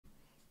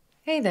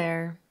Hey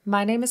there,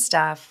 my name is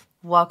Steph.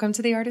 Welcome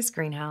to the Artist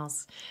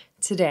Greenhouse.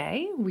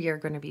 Today we are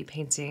going to be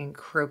painting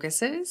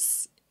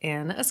crocuses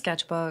in a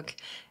sketchbook,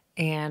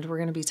 and we're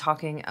going to be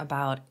talking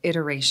about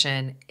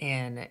iteration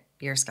in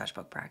your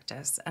sketchbook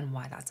practice and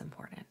why that's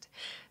important.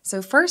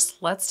 So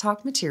first, let's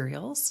talk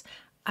materials.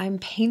 I'm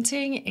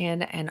painting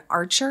in an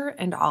Archer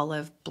and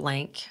Olive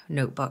blank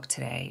notebook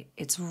today.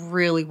 It's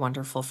really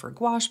wonderful for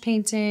gouache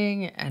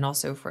painting and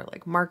also for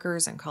like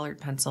markers and colored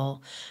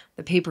pencil.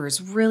 The paper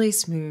is really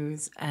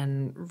smooth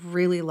and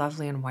really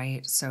lovely and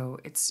white, so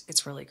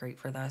it's really great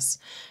for this.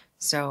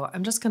 So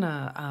I'm just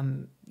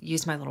gonna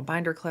use my little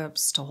binder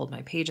clips to hold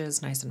my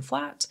pages nice and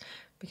flat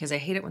because I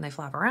hate it when they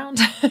flap around.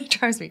 It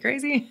drives me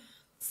crazy.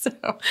 So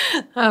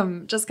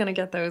I'm just going to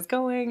get those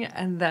going,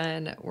 and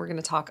then we're going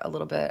to talk a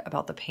little bit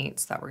about the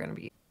paints that we're going to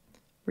be.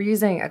 We're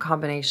using a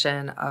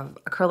combination of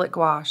acrylic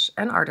gouache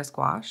and artist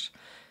gouache.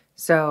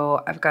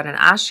 So I've got an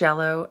ash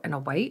yellow and a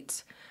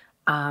white,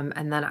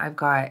 and then I've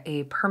got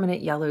a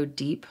permanent yellow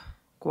deep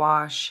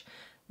gouache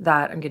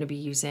that I'm going to be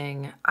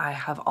using. I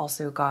have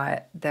also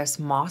got this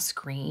moss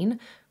green,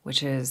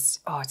 which is,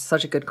 oh, it's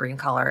such a good green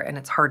color, and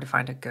it's hard to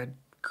find a good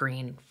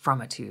green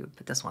from a tube,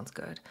 but this one's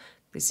good.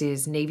 This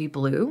is navy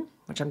blue,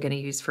 which I'm going to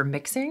use for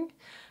mixing.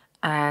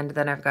 And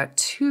then I've got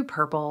two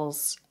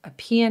purples, a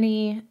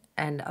peony,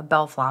 and a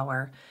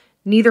bellflower.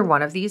 Neither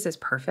one of these is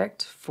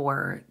perfect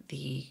for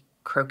the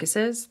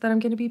crocuses that I'm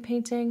going to be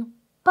painting,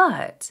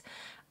 but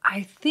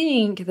I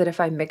think that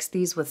if I mix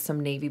these with some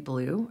navy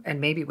blue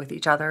and maybe with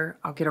each other,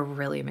 I'll get a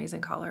really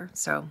amazing color.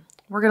 So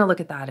we're going to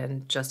look at that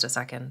in just a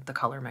second, the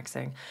color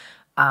mixing.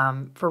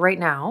 For right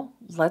now,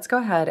 let's go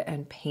ahead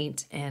and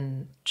paint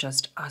in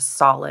just a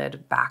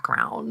solid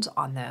background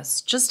on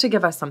this, just to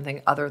give us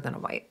something other than a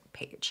white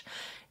page.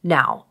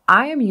 Now,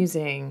 I am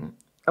using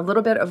a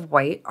little bit of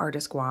white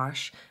artist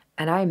gouache,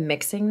 and I'm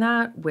mixing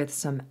that with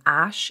some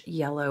ash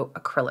yellow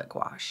acrylic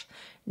gouache.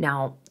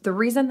 Now, the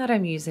reason that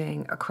I'm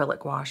using acrylic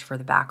gouache for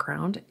the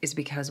background is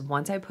because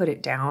once I put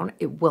it down,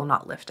 it will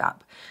not lift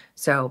up.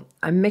 So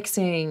I'm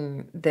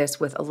mixing this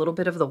with a little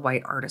bit of the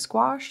white artist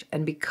gouache,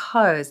 and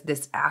because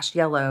this ash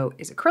yellow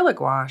is acrylic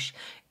gouache,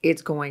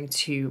 it's going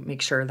to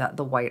make sure that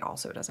the white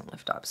also doesn't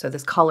lift up. So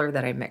this color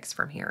that I mix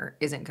from here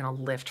isn't going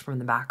to lift from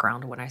the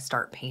background when I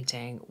start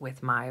painting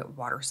with my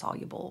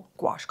water-soluble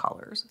gouache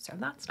colors. So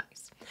that's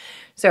nice.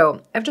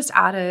 So I've just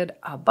added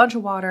a bunch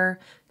of water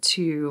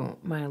to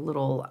my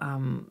little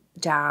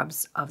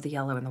dabs of the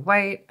yellow and the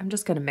white. I'm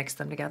just going to mix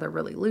them together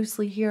really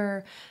loosely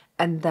here.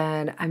 And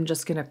then I'm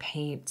just going to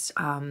paint,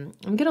 I'm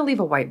going to leave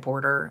a white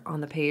border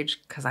on the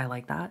page because I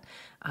like that.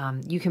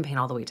 You can paint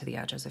all the way to the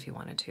edges if you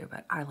wanted to,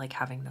 but I like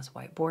having this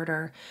white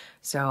border.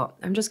 So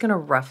I'm just going to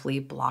roughly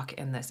block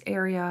in this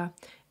area,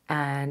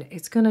 and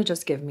it's going to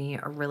just give me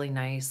a really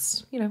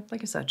nice,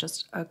 like I said,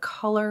 just a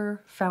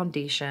color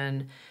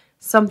foundation,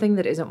 something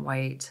that isn't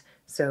white.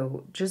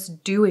 So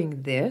just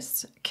doing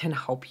this can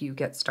help you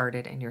get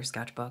started in your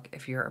sketchbook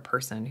if you're a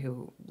person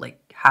who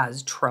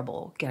has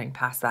trouble getting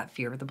past that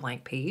fear of the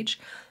blank page.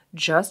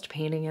 Just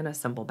painting in a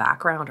simple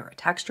background or a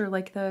texture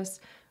like this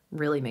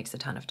really makes a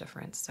ton of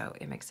difference. So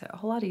it makes it a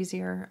whole lot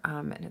easier,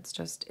 and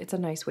it's a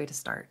nice way to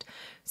start.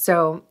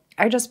 So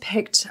I just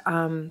picked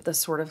the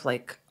sort of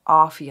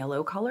off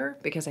yellow color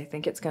because I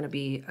think it's going to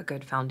be a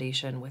good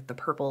foundation with the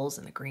purples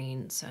and the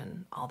greens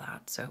and all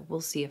that. So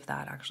we'll see if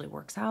that actually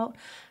works out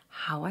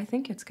how I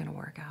think it's going to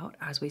work out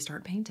as we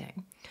start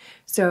painting.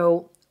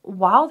 So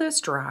while this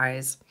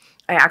dries,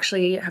 I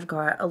actually have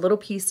got a little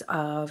piece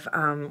of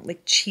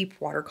cheap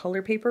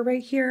watercolor paper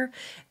right here,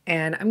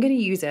 and I'm going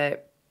to use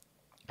it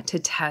to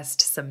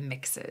test some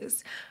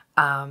mixes.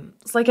 So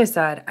like I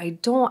said, I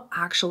don't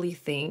actually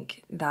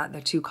think that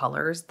the two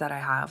colors that I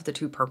have, the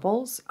two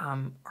purples,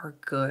 are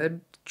good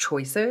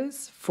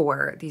choices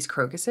for these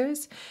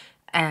crocuses.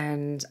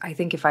 And I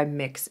think if I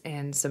mix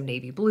in some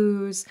navy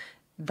blues,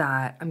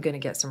 that I'm going to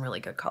get some really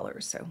good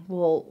colors. So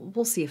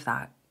we'll see if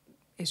that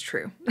is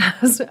true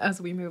as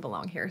we move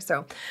along here.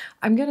 So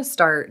I'm going to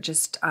start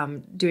just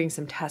doing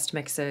some test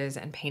mixes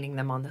and painting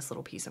them on this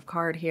little piece of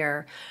card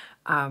here.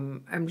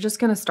 I'm just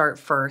going to start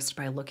first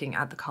by looking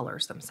at the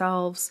colors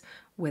themselves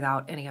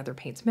without any other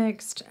paints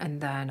mixed,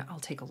 and then I'll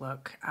take a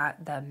look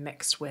at them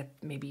mixed with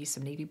maybe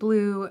some navy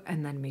blue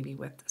and then maybe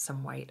with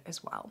some white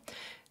as well.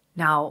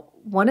 Now,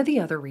 one of the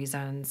other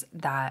reasons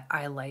that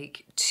I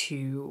like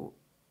to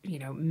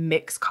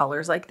mix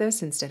colors like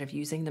this instead of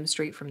using them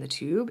straight from the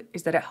tube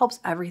is that it helps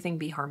everything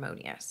be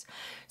harmonious.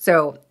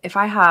 So if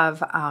I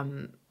have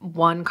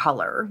one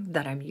color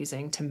that I'm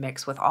using to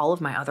mix with all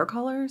of my other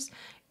colors,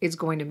 it's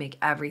going to make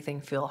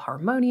everything feel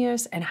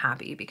harmonious and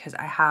happy because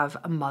I have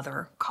a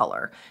mother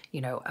color,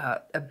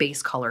 a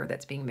base color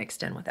that's being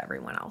mixed in with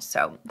everyone else.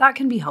 So that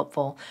can be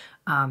helpful.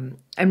 I'm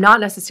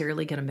not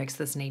necessarily going to mix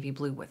this navy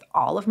blue with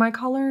all of my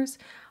colors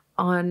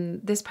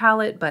on this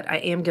palette, but I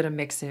am going to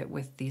mix it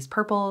with these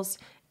purples.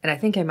 And I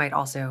think I might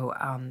also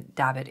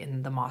dab it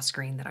in the moss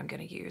green that I'm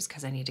going to use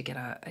because I need to get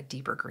a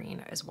deeper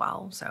green as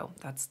well. So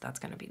that's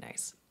going to be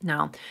nice.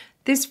 Now,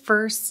 This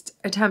first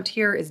attempt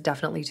here is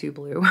definitely too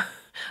blue.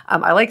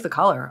 I like the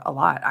color a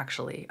lot,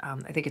 actually.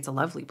 I think it's a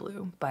lovely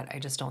blue, but I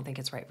just don't think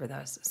it's right for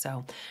this.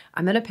 So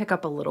I'm going to pick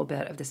up a little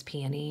bit of this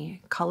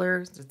peony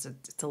color. It's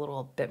a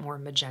little bit more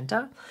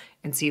magenta,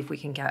 and see if we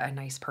can get a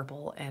nice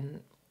purple.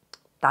 And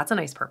that's a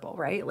nice purple,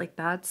 right? Like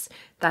that's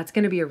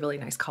going to be a really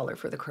nice color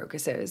for the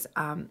crocuses.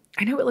 I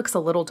know it looks a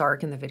little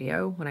dark in the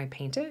video when I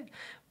paint it,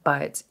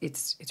 but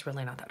it's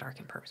really not that dark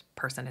in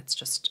person.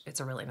 It's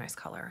a really nice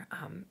color.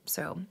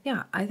 So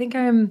yeah, I think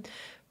I'm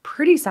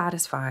pretty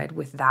satisfied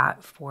with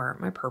that for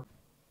my purple.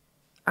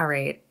 All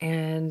right,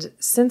 and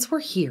since we're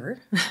here,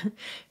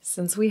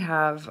 since we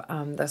have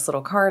this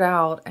little card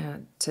out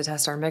and to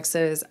test our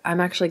mixes,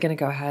 I'm actually going to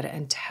go ahead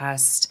and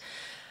test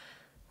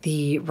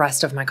the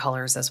rest of my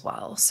colors as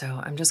well. So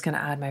I'm just going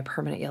to add my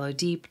permanent yellow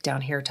deep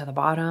down here to the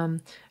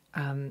bottom.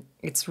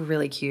 It's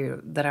really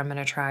cute that I'm going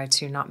to try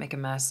to not make a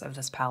mess of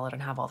this palette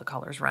and have all the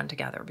colors run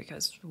together,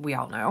 because we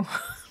all know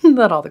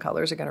that all the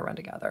colors are going to run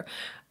together.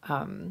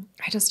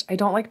 I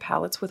don't like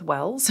palettes with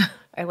wells.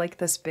 I like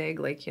this big,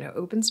 like,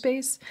 open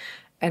space.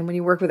 And when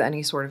you work with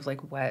any sort of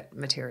like wet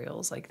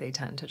materials, like they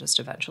tend to just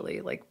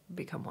eventually like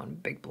become one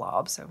big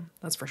blob. So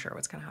that's for sure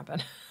what's going to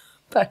happen.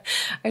 But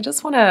I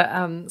just want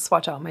to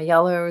swatch out my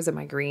yellows and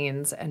my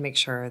greens and make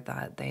sure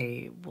that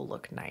they will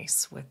look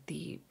nice with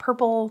the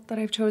purple that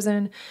I've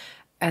chosen.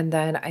 And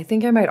then I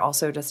think I might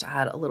also just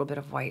add a little bit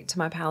of white to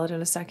my palette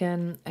in a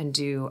second and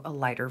do a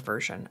lighter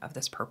version of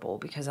this purple,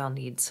 because I'll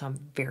need some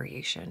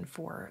variation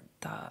for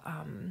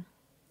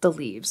the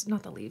leaves,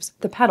 not the leaves,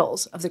 the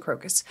petals of the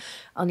crocus.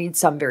 I'll need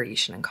some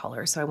variation in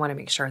color. So I want to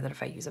make sure that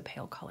if I use a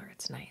pale color,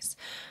 it's nice.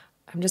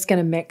 I'm just going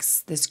to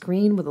mix this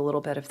green with a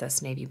little bit of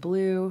this navy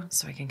blue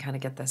so I can kind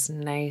of get this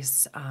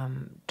nice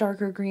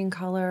darker green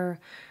color.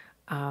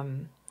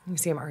 You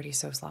see I'm already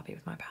so sloppy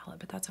with my palette,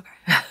 but that's okay.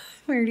 I'm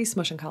already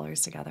smushing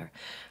colors together.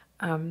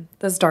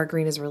 This dark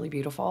green is really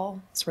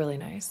beautiful. It's really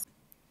nice.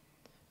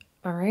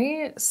 All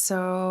right,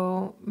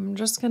 so I'm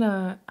just going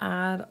to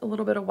add a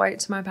little bit of white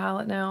to my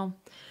palette now.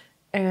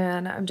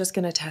 And I'm just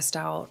going to test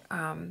out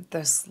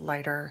this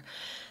lighter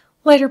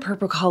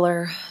purple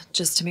color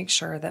just to make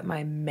sure that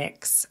my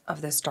mix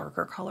of this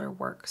darker color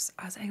works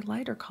as a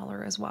lighter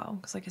color as well.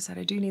 Because like I said,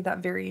 I do need that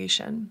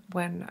variation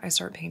when I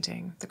start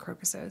painting the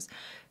crocuses.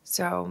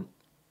 So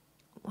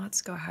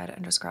let's go ahead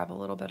and just grab a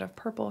little bit of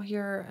purple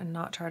here and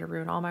not try to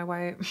ruin all my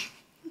white.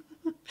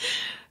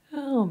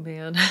 Oh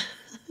man.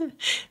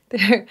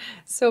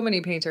 So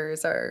many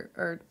painters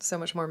are so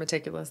much more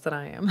meticulous than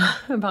I am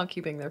about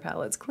keeping their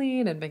palettes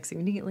clean and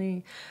mixing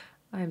neatly.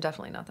 I am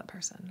definitely not that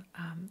person.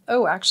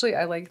 Oh, actually,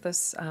 I like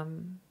this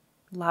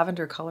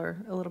lavender color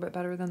a little bit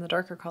better than the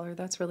darker color.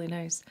 That's really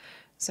nice.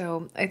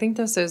 So I think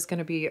this is going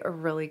to be a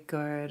really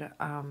good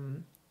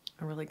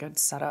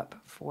setup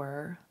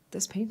for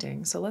this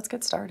painting. So let's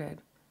get started.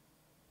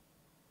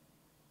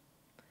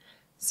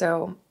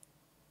 So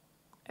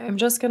I'm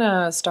just going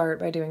to start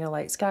by doing a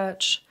light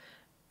sketch,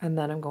 and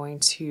then I'm going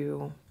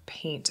to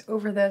paint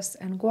over this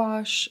and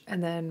gouache,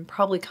 and then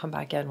probably come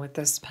back in with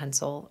this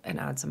pencil and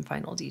add some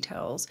final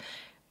details.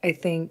 I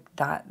think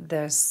that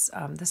this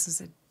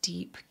is a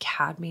deep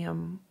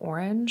cadmium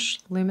orange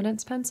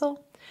luminance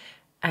pencil,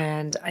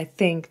 and I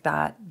think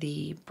that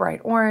the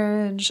bright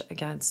orange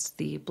against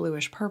the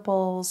bluish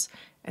purples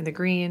and the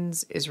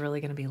greens is really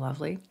going to be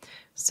lovely.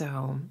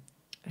 So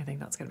I think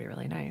that's going to be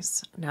really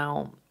nice.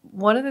 Now,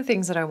 one of the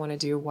things that I want to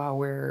do while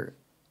we're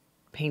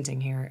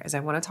painting here is I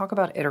want to talk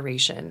about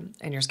iteration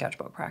in your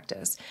sketchbook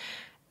practice.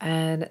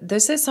 And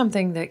this is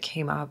something that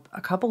came up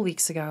a couple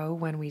weeks ago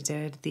when we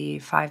did the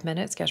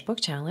 5-minute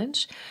sketchbook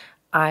challenge.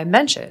 I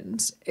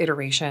mentioned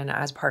iteration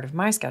as part of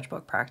my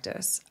sketchbook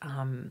practice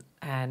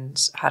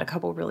and had a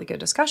couple really good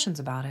discussions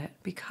about it,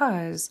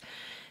 because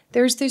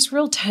there's this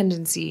real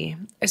tendency,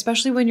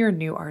 especially when you're a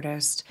new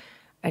artist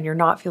and you're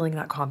not feeling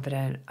that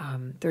confident,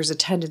 there's a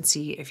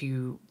tendency, if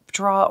you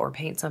draw or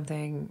paint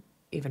something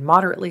even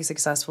moderately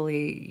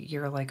successfully,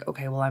 you're like,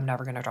 okay, well, I'm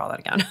never going to draw that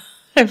again.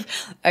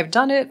 I've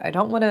done it. I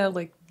don't want to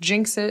like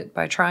jinx it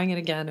by trying it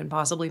again and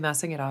possibly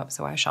messing it up,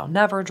 so I shall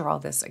never draw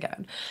this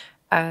again.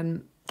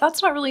 And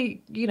that's not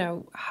really,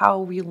 how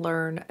we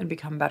learn and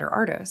become better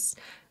artists.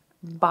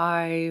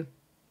 By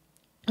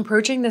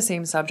approaching the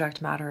same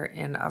subject matter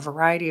in a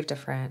variety of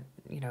different,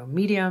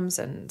 mediums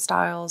and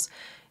styles,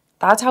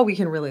 that's how we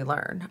can really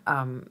learn,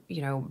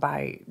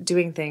 by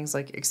doing things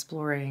like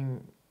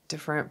exploring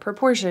different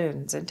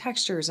proportions and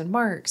textures and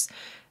marks.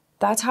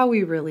 That's how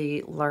we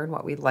really learn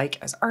what we like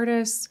as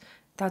artists.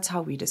 That's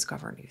how we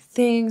discover new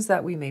things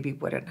that we maybe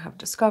wouldn't have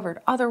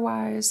discovered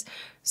otherwise.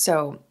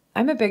 So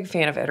I'm a big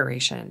fan of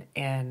iteration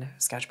in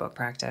sketchbook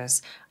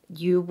practice.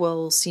 You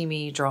will see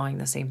me drawing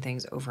the same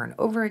things over and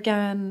over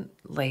again.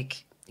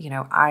 Like,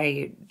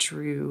 I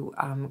drew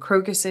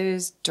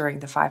crocuses during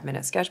the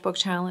 5-minute sketchbook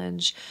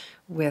challenge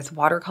with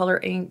watercolor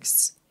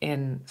inks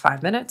in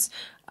 5 minutes.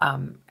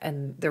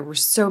 And there were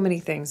so many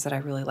things that I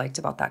really liked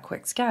about that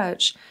quick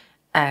sketch.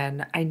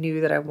 And I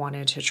knew that I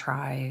wanted to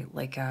try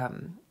like a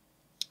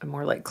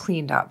more like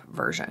cleaned up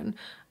version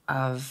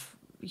of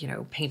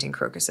painting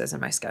crocuses in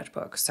my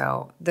sketchbook.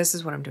 So this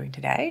is what I'm doing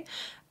today.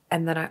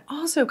 And then I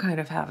also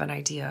kind of have an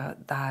idea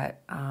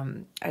that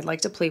I'd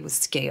like to play with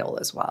scale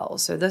as well.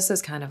 So this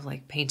is kind of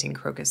like painting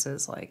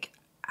crocuses like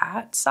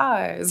at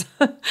size.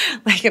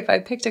 Like if I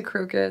picked a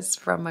crocus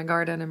from my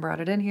garden and brought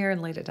it in here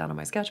and laid it down on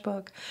my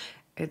sketchbook,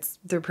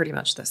 they're pretty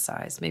much this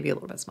size, maybe a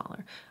little bit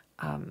smaller.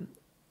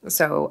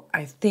 So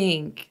I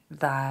think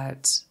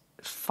that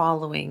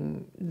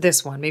following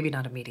this one, maybe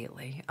not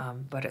immediately,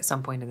 but at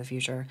some point in the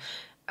future,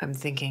 I'm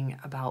thinking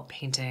about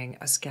painting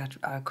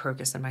a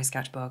crocus in my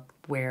sketchbook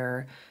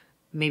where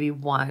maybe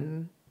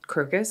one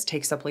crocus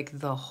takes up like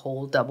the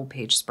whole double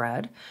page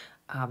spread.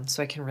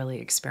 So I can really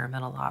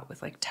experiment a lot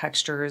with like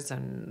textures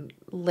and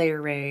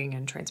layering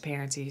and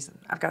transparencies. And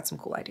I've got some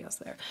cool ideas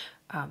there.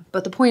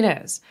 But the point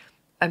is,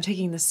 I'm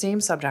taking the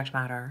same subject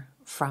matter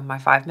from my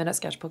 5-minute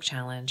sketchbook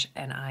challenge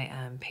and I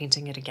am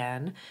painting it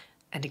again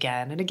and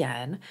again and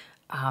again.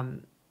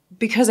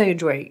 Because I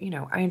enjoy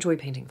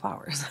painting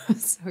flowers.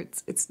 So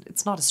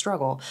it's not a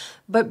struggle,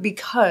 but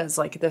because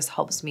like this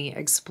helps me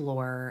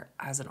explore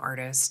as an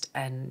artist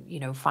and,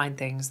 find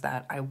things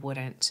that I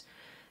wouldn't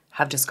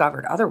have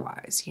discovered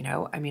otherwise,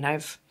 I mean,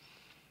 I've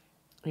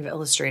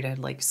illustrated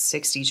like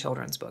 60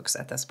 children's books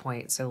at this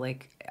point. So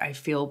like, I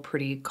feel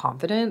pretty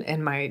confident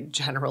in my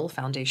general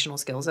foundational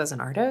skills as an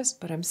artist,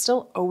 but I'm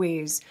still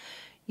always,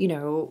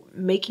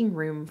 making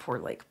room for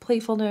like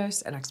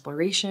playfulness and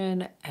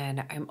exploration.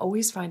 And I'm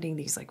always finding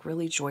these like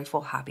really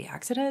joyful, happy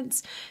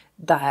accidents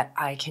that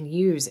I can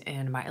use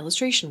in my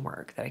illustration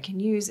work, that I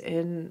can use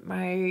in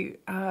my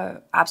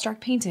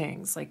abstract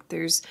paintings. Like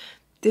this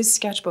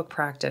sketchbook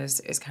practice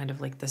is kind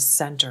of like the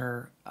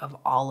center of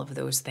all of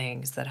those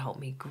things that help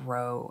me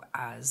grow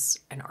as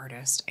an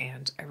artist.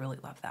 And I really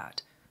love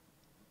that.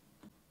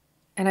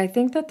 And I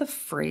think that the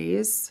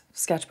phrase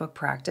sketchbook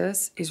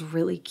practice is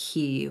really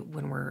key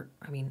when we're,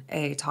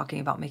 A,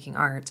 talking about making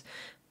art,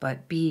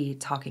 but B,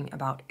 talking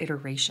about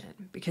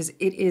iteration, because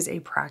it is a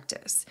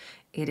practice.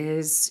 It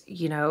is,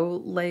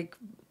 like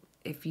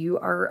if you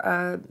are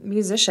a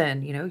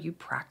musician, you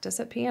practice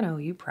at piano,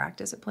 you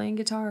practice at playing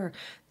guitar.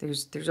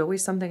 There's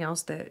always something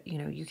else that,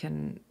 you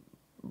can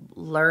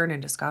learn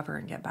and discover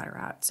and get better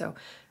at. So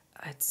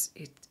it's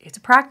a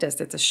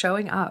practice. It's a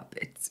showing up.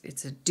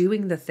 It's a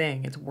doing the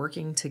thing. It's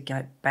working to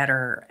get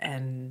better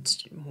and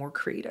more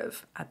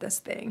creative at this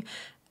thing.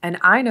 And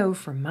I know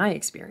from my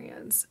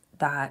experience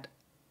that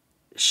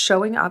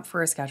showing up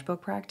for a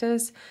sketchbook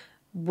practice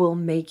will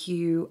make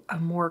you a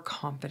more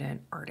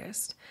confident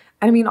artist.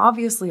 And I mean,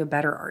 obviously a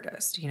better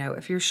artist.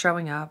 If you're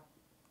showing up,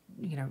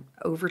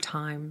 over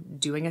time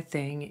doing a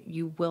thing,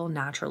 you will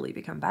naturally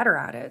become better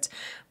at it.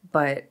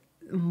 But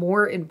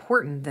more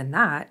important than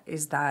that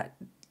is that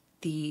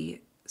the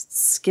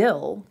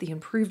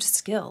improved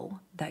skill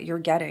that you're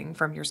getting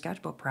from your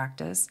sketchbook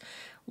practice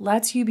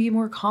lets you be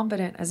more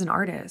confident as an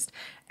artist.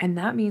 And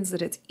that means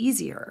that it's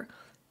easier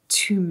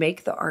to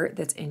make the art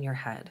that's in your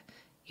head.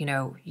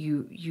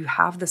 You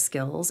have the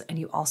skills and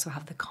you also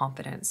have the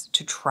confidence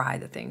to try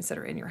the things that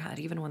are in your head,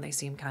 even when they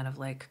seem kind of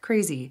like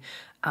crazy.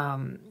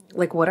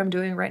 Like what I'm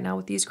doing right now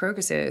with these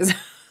crocuses.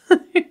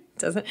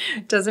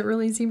 Doesn't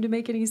really seem to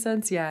make any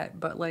sense yet,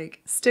 but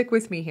like stick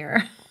with me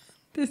here.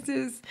 This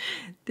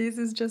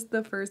is just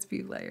the first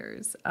few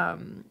layers.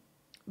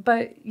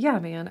 But yeah,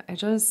 man,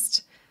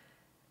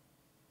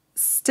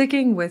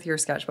 sticking with your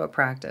sketchbook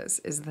practice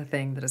is the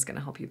thing that is going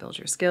to help you build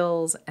your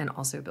skills and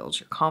also build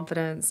your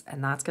confidence.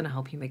 And that's going to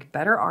help you make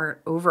better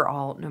art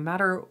overall, no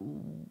matter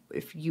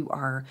if you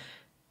are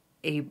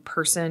a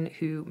person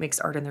who makes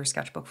art in their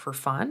sketchbook for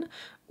fun,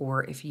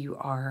 or if you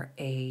are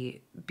a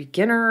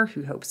beginner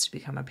who hopes to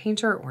become a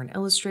painter or an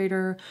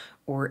illustrator,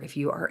 or if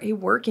you are a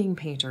working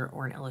painter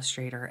or an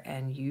illustrator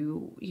and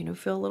you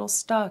feel a little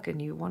stuck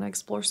and you want to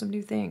explore some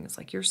new things,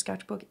 like your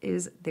sketchbook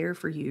is there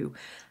for you.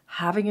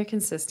 Having a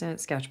consistent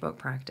sketchbook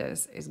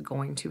practice is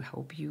going to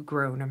help you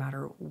grow no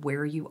matter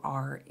where you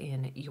are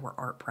in your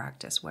art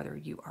practice, whether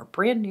you are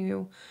brand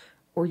new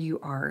or you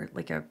are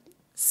like a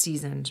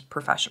seasoned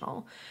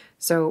professional.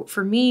 So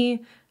for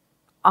me,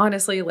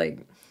 honestly, like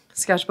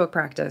sketchbook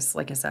practice,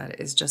 like I said,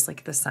 is just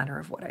like the center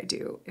of what I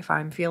do. If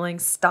I'm feeling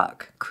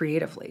stuck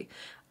creatively,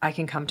 I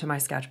can come to my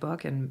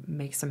sketchbook and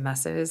make some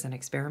messes and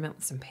experiment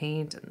with some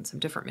paint and some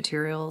different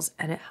materials,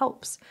 and it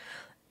helps.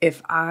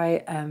 If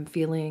I am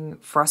feeling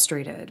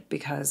frustrated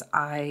because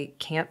I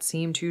can't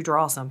seem to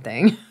draw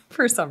something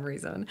for some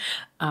reason,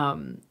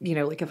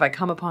 like if I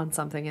come upon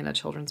something in a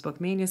children's book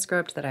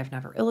manuscript that I've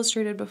never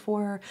illustrated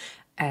before,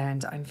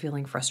 and I'm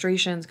feeling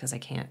frustrations because I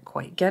can't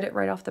quite get it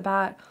right off the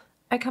bat,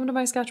 I come to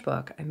my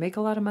sketchbook. I make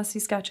a lot of messy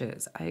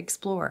sketches. I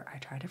explore. I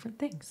try different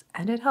things,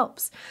 and it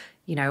helps.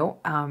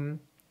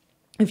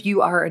 If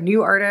you are a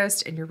new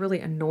artist and you're really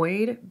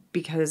annoyed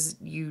because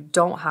you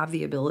don't have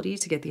the ability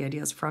to get the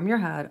ideas from your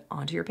head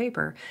onto your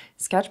paper,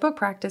 sketchbook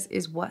practice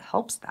is what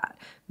helps that.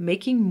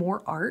 Making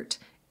more art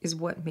is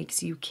what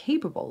makes you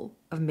capable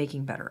of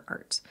making better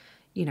art.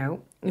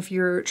 If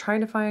you're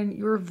trying to find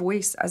your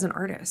voice as an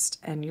artist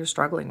and you're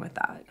struggling with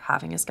that,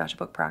 having a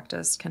sketchbook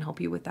practice can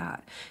help you with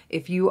that.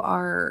 If you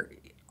are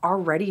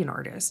already an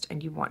artist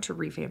and you want to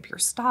revamp your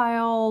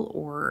style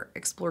or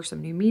explore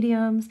some new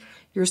mediums,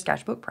 your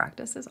sketchbook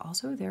practice is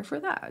also there for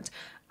that.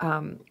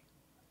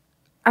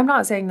 I'm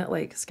not saying that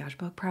like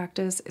sketchbook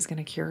practice is going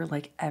to cure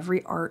like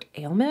every art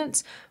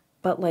ailment,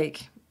 but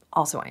like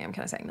also I am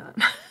kind of saying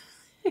that.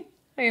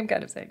 I am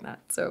kind of saying that.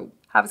 So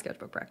have a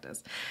sketchbook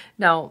practice.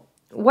 Now,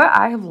 what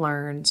I have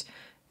learned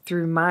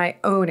through my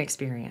own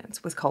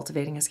experience with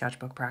cultivating a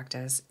sketchbook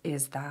practice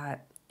is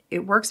that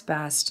it works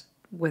best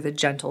with a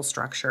gentle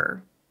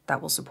structure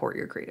that will support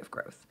your creative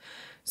growth.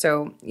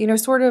 So,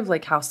 sort of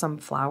like how some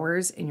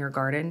flowers in your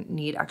garden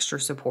need extra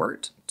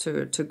support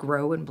to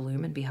grow and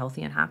bloom and be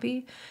healthy and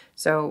happy.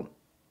 So,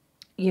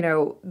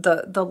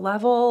 the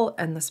level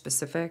and the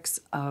specifics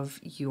of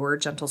your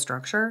gentle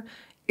structure,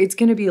 it's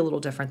going to be a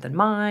little different than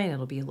mine.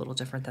 It'll be a little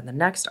different than the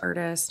next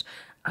artist.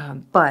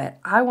 But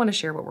I want to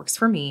share what works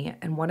for me.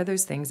 And one of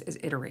those things is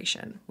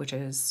iteration, which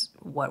is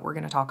what we're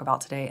going to talk about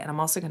today. And I'm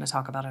also going to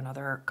talk about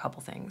another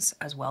couple things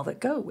as well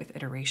that go with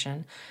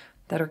iteration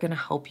that are going to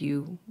help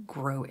you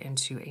grow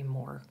into a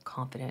more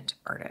confident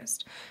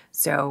artist.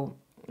 So,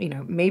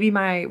 maybe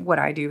what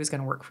I do is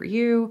going to work for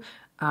you.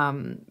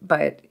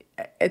 But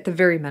at the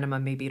very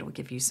minimum, maybe it'll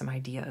give you some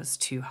ideas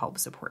to help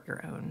support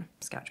your own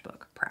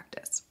sketchbook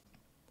practice.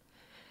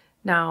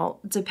 Now,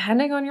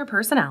 depending on your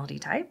personality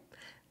type,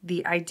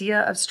 the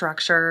idea of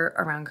structure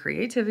around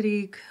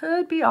creativity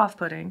could be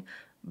off-putting,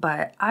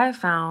 but I've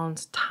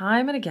found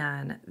time and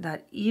again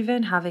that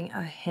even having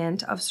a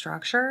hint of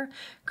structure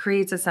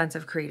creates a sense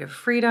of creative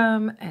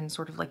freedom and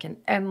sort of like an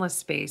endless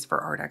space for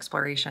art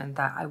exploration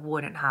that I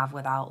wouldn't have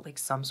without like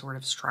some sort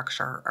of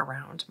structure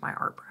around my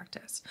art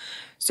practice.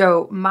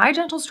 So my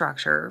gentle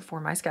structure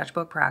for my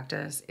sketchbook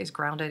practice is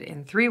grounded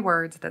in 3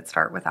 words that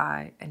start with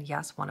I, and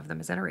yes, one of them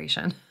is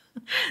iteration.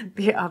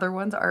 The other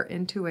ones are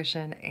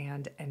intuition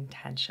and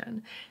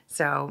intention.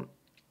 So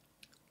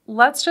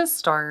let's just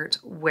start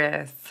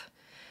with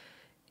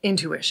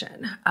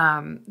intuition.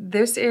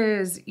 This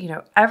is,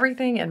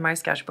 everything in my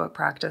sketchbook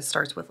practice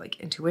starts with like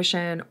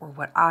intuition, or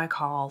what I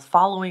call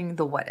following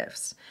the what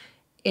ifs.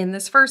 In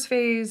this first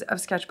phase of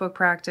sketchbook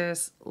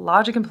practice,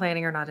 logic and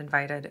planning are not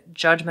invited.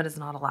 Judgment is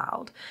not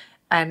allowed.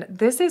 And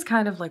this is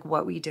kind of like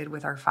what we did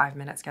with our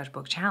 5-minute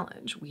sketchbook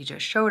challenge. We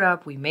just showed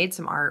up, we made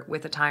some art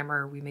with a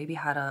timer. We maybe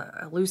had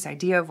a loose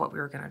idea of what we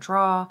were going to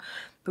draw,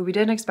 but we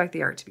didn't expect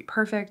the art to be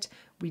perfect.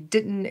 We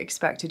didn't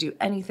expect to do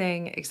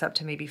anything except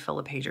to maybe fill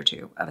a page or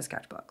 2 of a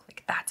sketchbook.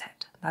 Like, that's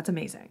it. That's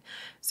amazing.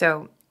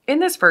 So in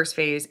this first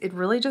phase, it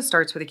really just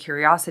starts with a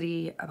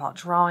curiosity about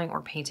drawing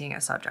or painting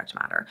a subject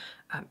matter.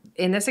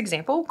 In this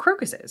example,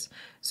 crocuses.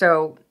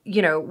 So,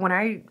 when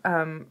I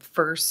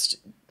first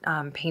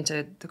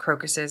painted the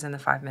crocuses in the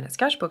 5-minute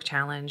sketchbook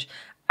challenge,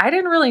 I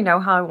didn't really know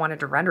how I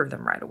wanted to render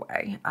them right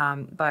away.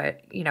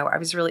 But I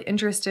was really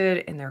interested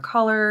in their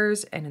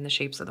colors and in the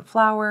shapes of the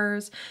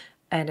flowers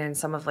and in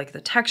some of like the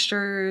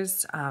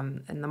textures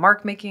and the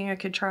mark making I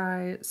could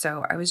try.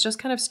 So I was just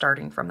kind of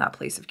starting from that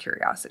place of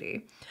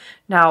curiosity.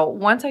 Now,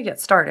 once I get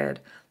started,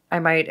 I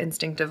might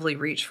instinctively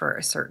reach for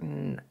a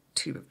certain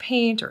tube of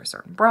paint or a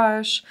certain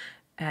brush.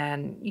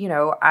 And,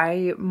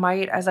 I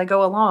might, as I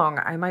go along,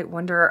 I might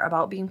wonder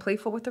about being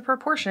playful with the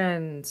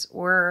proportions,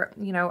 or,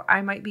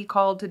 I might be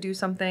called to do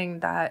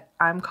something that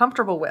I'm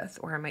comfortable with,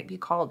 or I might be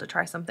called to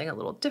try something a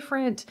little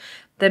different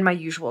than my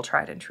usual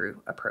tried and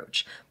true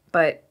approach.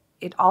 But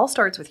it all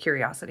starts with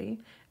curiosity,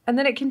 and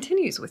then it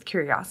continues with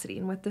curiosity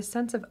and with this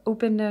sense of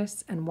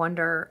openness and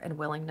wonder and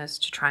willingness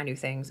to try new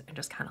things and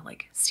just kind of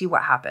like see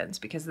what happens,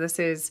 because this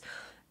is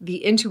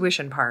the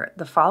intuition part.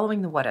 The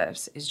following the what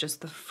ifs is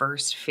just the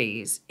first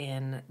phase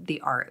in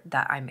the art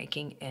that I'm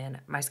making in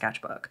my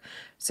sketchbook.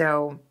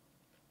 So,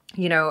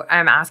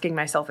 I'm asking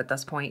myself at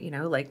this point,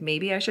 like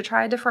maybe I should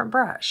try a different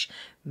brush.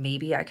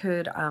 Maybe I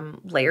could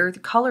layer the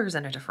colors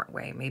in a different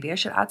way. Maybe I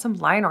should add some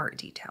line art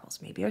details.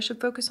 Maybe I should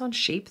focus on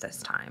shape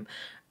this time.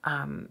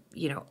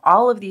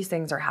 All of these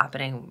things are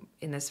happening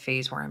in this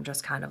phase where I'm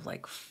just kind of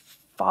like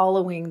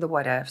following the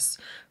what ifs,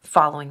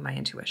 following my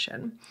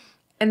intuition.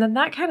 And then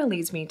that kind of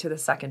leads me to the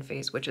second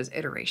phase, which is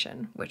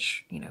iteration,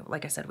 which,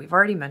 like I said, we've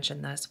already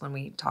mentioned this when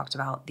we talked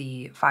about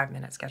the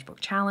 5-minute sketchbook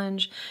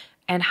challenge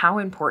and how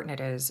important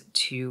it is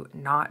to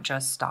not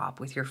just stop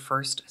with your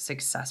first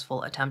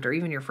successful attempt or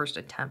even your first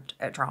attempt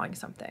at drawing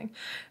something.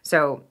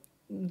 So,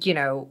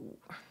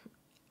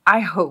 I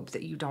hope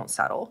that you don't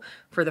settle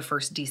for the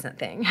first decent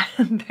thing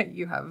that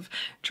you have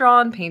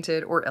drawn,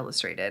 painted, or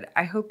illustrated.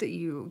 I hope that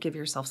you give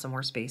yourself some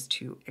more space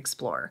to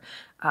explore.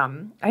 I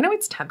know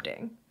it's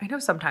tempting. I know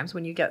sometimes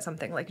when you get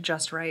something like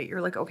just right,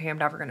 you're like, okay, I'm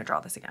never going to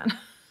draw this again.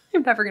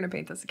 I'm never going to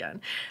paint this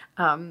again.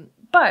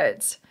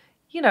 But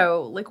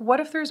like what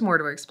if there's more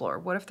to explore?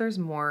 What if there's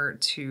more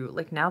to,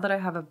 like, now that I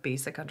have a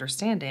basic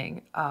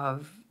understanding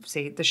of,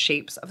 say, the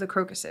shapes of the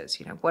crocuses,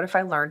 what if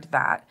I learned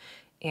that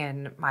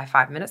in my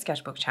 5-minute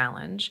sketchbook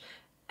challenge,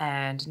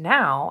 and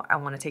now I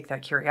want to take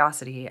that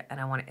curiosity and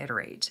I want to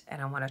iterate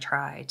and I want to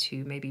try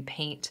to maybe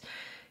paint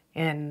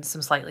in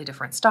some slightly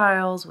different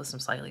styles with some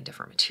slightly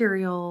different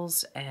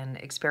materials and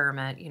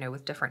experiment,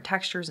 with different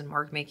textures and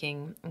mark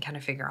making and kind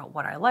of figure out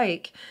what I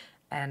like.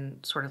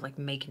 and sort of like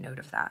make note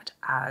of that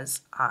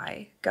as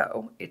I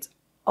go. It's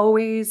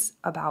always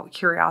about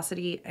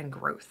curiosity and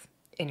growth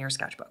in your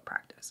sketchbook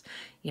practice.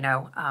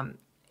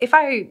 If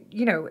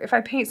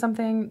I paint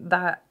something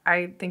that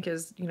I think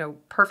is,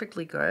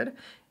 perfectly good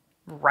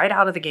right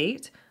out of the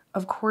gate,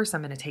 of course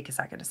I'm going to take a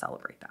second to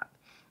celebrate that.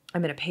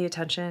 I'm going to pay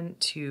attention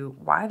to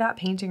why that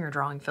painting or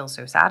drawing feels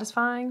so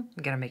satisfying.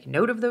 I'm going to make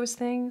note of those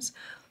things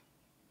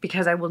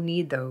because I will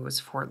need those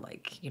for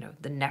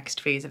the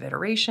next phase of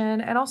iteration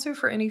and also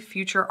for any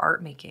future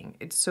art making.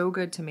 It's so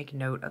good to make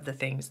note of the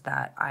things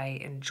that I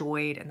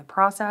enjoyed in the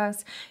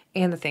process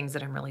and the things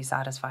that I'm really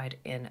satisfied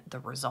in the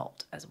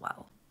result as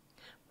well.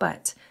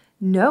 But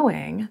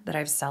knowing that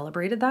I've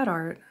celebrated that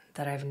art,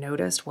 that I've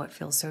noticed what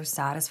feels so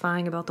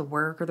satisfying about the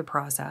work or the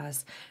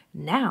process,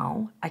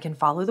 now I can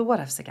follow the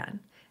what ifs again.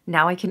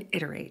 Now I can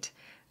iterate.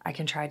 I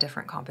can try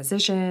different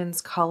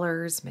compositions,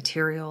 colors,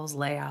 materials,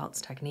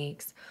 layouts,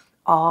 techniques,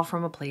 all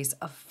from a place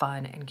of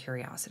fun and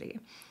curiosity.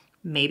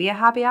 Maybe a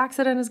happy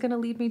accident is going to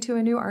lead me to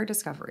a new art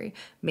discovery.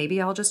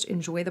 Maybe I'll just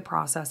enjoy the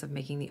process of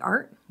making the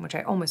art, which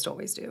I almost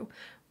always do,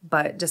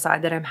 but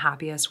decide that I'm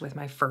happiest with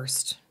my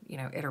first,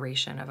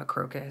 iteration of a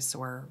crocus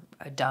or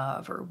a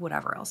dove or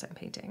whatever else I'm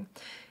painting.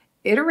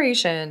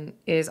 Iteration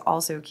is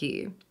also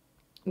key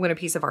when a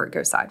piece of art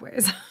goes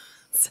sideways.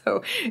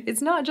 So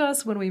it's not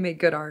just when we make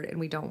good art and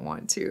we don't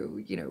want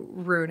to,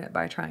 ruin it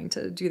by trying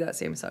to do that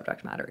same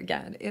subject matter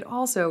again. It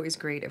also is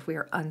great if we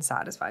are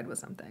unsatisfied with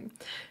something.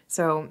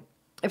 So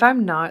if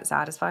I'm not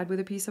satisfied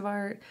with a piece of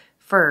art,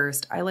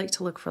 first, I like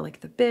to look for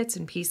the bits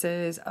and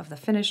pieces of the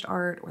finished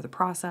art or the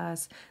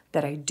process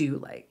that I do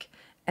like.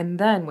 And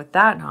then with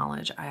that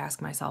knowledge, I ask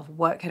myself,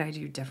 what could I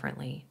do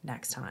differently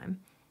next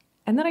time?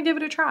 And then I give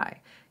it a try.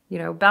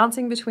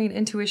 Bouncing between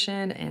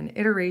intuition and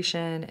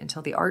iteration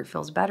until the art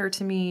feels better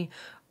to me,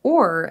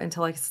 or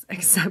until I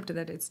accept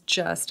that it's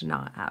just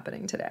not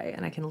happening today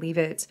and I can leave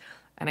it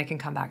and I can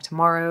come back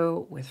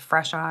tomorrow with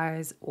fresh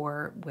eyes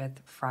or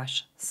with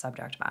fresh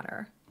subject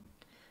matter.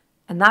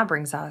 And that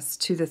brings us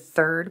to the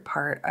third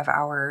part of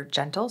our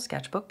gentle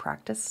sketchbook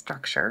practice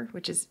structure,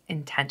 which is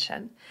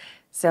intention.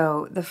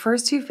 So the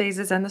first two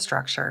phases in the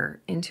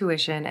structure,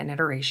 intuition and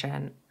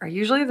iteration, are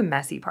usually the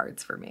messy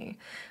parts for me.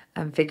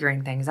 I'm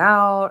figuring things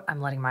out,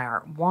 I'm letting my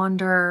art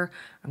wander,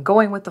 I'm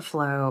going with the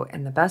flow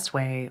in the best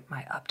way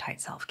my uptight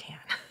self can.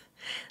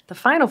 The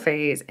final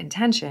phase,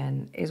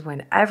 intention, is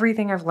when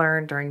everything I've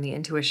learned during the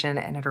intuition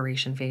and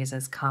iteration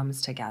phases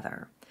comes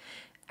together.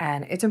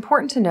 And it's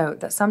important to note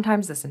that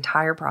sometimes this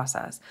entire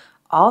process,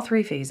 all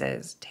three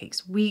phases,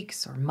 takes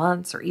weeks or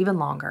months or even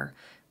longer.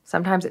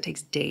 Sometimes it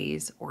takes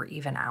days or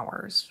even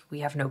hours. We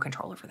have no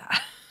control over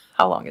that,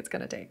 how long it's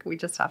going to take. We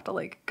just have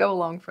to go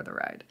along for the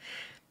ride.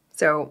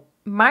 So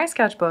my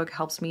sketchbook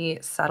helps me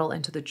settle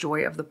into the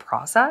joy of the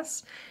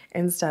process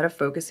instead of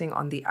focusing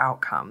on the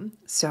outcome.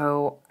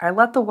 So I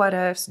let the what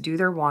ifs do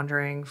their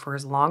wandering for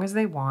as long as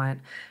they want,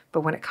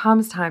 but when it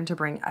comes time to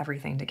bring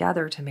everything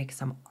together to make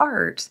some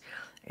art,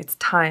 it's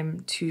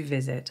time to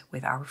visit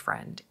with our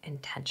friend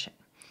intention.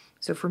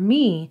 So for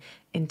me,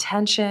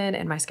 intention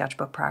in my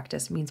sketchbook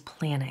practice means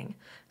planning,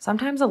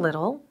 sometimes a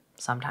little,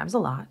 sometimes a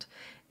lot.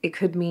 It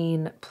could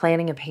mean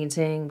planning a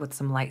painting with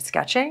some light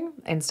sketching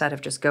instead of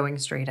just going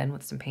straight in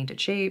with some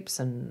painted shapes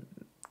and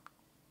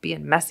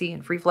being messy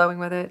and free-flowing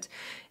with it.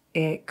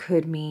 It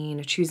could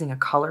mean choosing a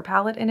color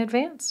palette in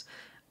advance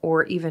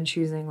or even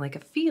choosing a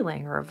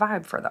feeling or a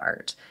vibe for the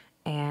art.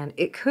 And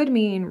it could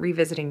mean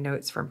revisiting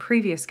notes from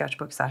previous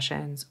sketchbook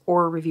sessions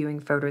or reviewing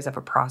photos of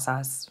a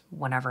process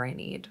whenever I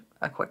need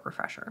a quick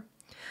refresher.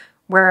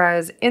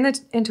 Whereas in the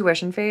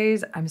intuition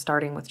phase, I'm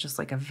starting with just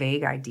a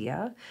vague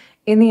idea.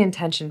 In the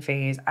intention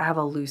phase, I have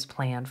a loose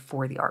plan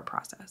for the art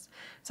process.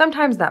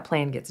 Sometimes that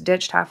plan gets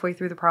ditched halfway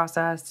through the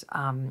process,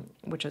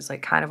 which is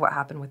kind of what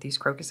happened with these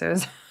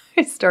crocuses.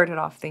 I started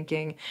off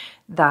thinking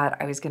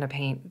that I was going to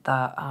paint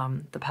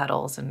the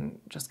petals in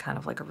just kind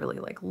of a really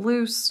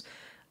loose,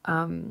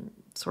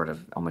 sort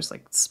of almost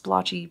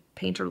splotchy,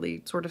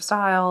 painterly sort of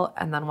style.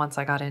 And then once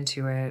I got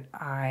into it,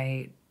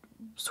 I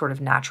sort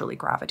of naturally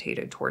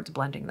gravitated towards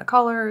blending the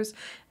colors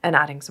and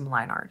adding some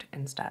line art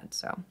instead.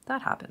 So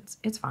that happens.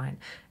 It's fine.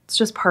 It's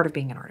just part of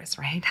being an artist,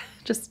 right?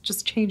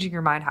 just changing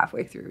your mind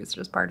halfway through is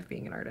just part of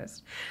being an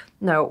artist.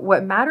 No,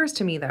 what matters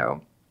to me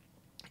though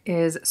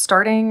is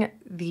starting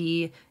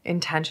the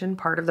intention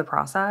part of the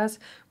process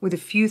with a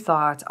few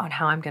thoughts on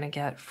how I'm going to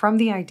get from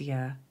the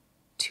idea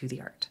to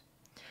the art.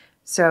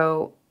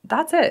 So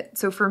that's it.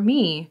 So for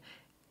me,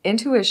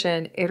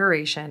 intuition,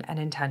 iteration, and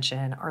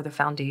intention are the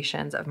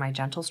foundations of my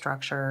gentle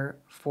structure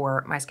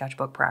for my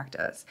sketchbook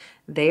practice.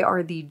 They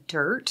are the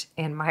dirt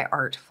in my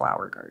art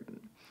flower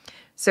garden.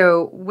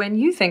 So when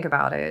you think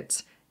about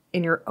it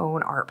in your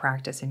own art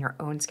practice, in your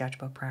own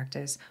sketchbook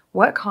practice,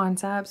 what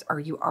concepts are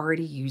you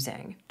already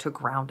using to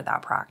ground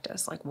that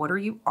practice? What are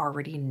you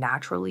already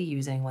naturally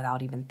using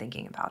without even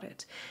thinking about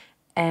it?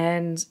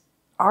 And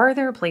are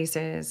there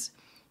places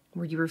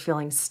where you were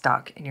feeling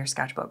stuck in your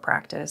sketchbook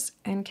practice?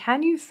 And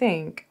can you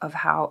think of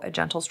how a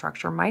gentle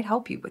structure might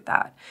help you with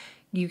that?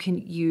 You can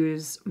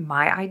use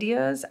my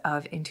ideas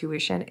of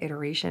intuition,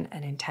 iteration,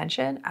 and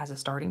intention as a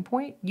starting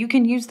point. You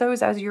can use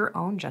those as your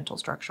own gentle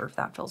structure if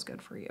that feels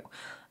good for you.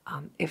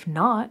 If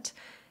not,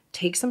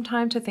 take some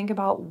time to think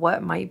about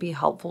what might be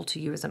helpful to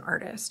you as an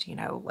artist,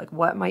 like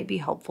what might be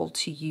helpful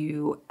to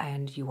you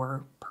and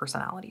your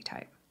personality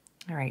type.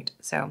 All right,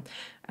 so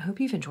I hope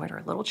you've enjoyed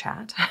our little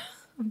chat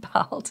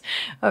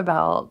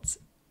about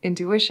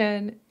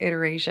intuition,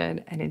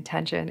 iteration, and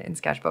intention in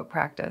sketchbook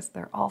practice.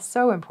 They're all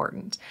so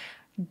important.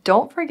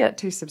 Don't forget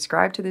to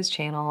subscribe to this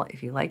channel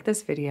if you like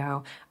this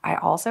video. I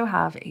also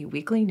have a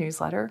weekly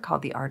newsletter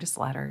called The Artist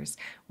Letters,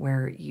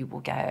 where you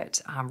will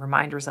get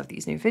reminders of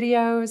these new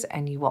videos,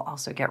 and you will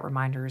also get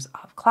reminders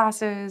of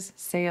classes,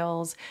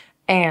 sales,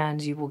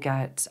 and you will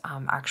get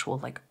actual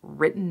like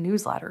written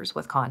newsletters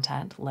with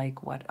content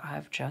like what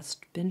I've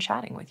just been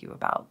chatting with you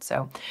about.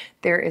 So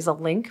there is a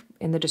link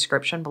in the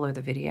description below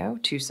the video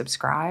to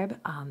subscribe.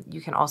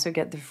 You can also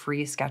get the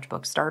free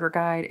sketchbook starter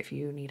guide if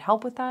you need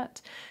help with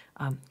that.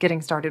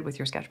 Getting started with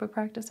your sketchbook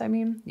practice,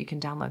 you can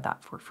download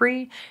that for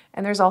free.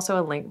 And there's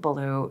also a link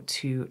below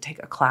to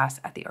take a class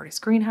at the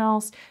Artist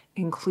Greenhouse,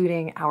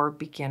 including our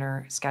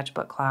beginner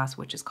sketchbook class,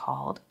 which is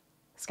called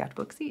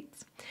Sketchbook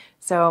Seeds.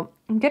 So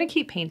I'm going to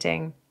keep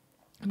painting.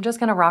 I'm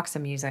just going to rock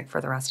some music for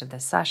the rest of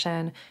this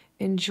session.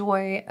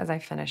 Enjoy as I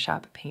finish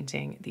up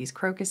painting these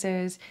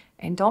crocuses,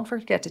 and don't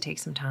forget to take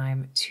some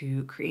time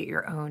to create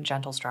your own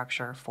gentle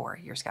structure for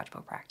your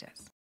sketchbook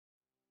practice.